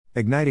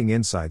Igniting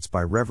Insights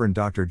by Reverend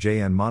Dr. J.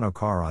 N.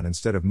 Manokaran.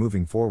 Instead of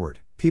moving forward,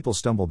 people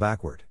stumble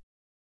backward.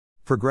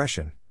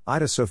 Progression.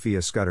 Ida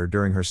Sophia Scudder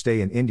during her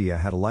stay in India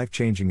had a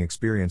life-changing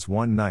experience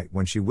one night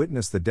when she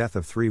witnessed the death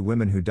of 3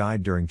 women who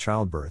died during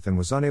childbirth and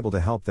was unable to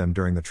help them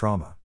during the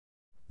trauma.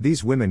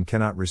 These women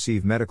cannot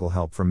receive medical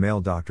help from male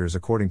doctors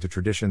according to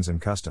traditions and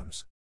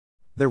customs.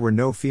 There were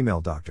no female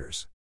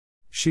doctors.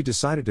 She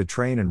decided to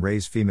train and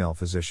raise female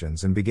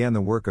physicians and began the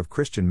work of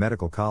Christian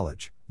Medical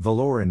College,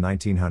 Vellore in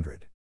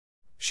 1900.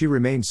 She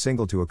remained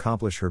single to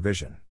accomplish her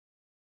vision.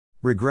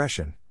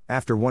 Regression.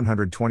 After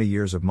 120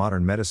 years of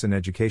modern medicine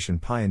education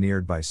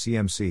pioneered by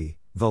CMC,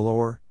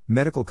 Vellore,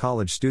 medical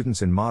college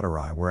students in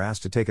Madurai were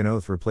asked to take an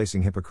oath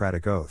replacing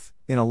Hippocratic Oath,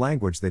 in a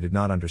language they did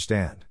not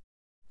understand.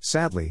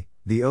 Sadly,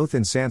 the oath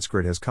in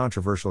Sanskrit has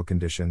controversial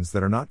conditions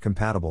that are not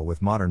compatible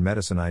with modern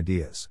medicine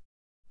ideas.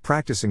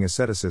 Practicing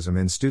asceticism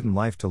in student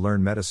life to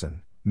learn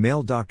medicine,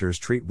 male doctors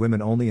treat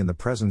women only in the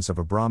presence of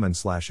a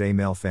Brahmin/a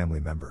male family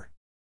member.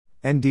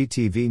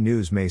 NDTV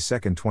News, May 2,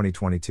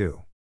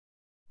 2022.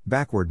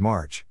 Backward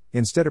march.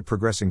 Instead of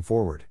progressing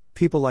forward,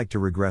 people like to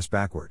regress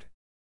backward.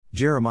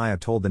 Jeremiah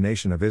told the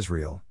nation of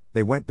Israel,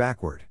 they went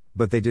backward,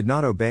 but they did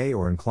not obey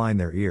or incline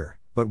their ear,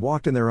 but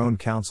walked in their own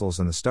counsels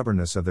and the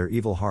stubbornness of their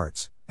evil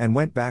hearts, and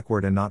went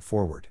backward and not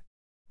forward.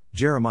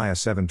 Jeremiah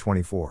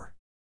 7:24.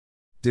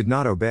 Did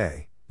not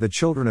obey. The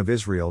children of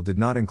Israel did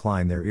not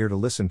incline their ear to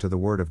listen to the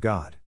word of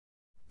God.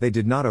 They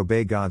did not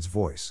obey God's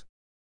voice.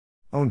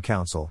 Own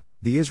counsel.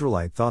 The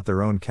Israelite thought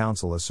their own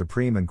counsel as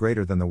supreme and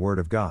greater than the word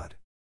of God.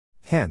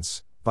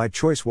 Hence, by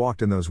choice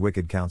walked in those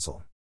wicked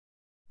counsel.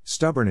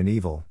 Stubborn and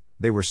evil,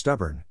 they were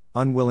stubborn,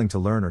 unwilling to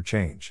learn or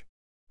change.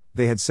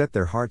 They had set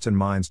their hearts and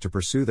minds to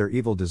pursue their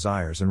evil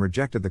desires and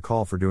rejected the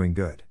call for doing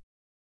good.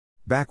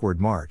 Backward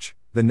march.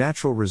 The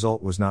natural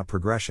result was not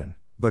progression,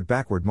 but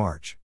backward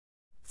march.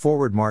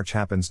 Forward march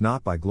happens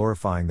not by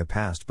glorifying the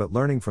past but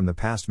learning from the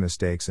past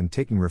mistakes and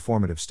taking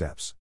reformative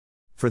steps.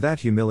 For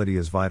that humility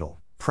is vital.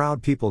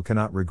 Proud people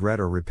cannot regret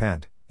or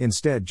repent,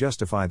 instead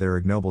justify their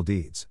ignoble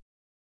deeds.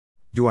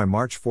 Do I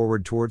march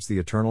forward towards the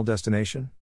eternal destination?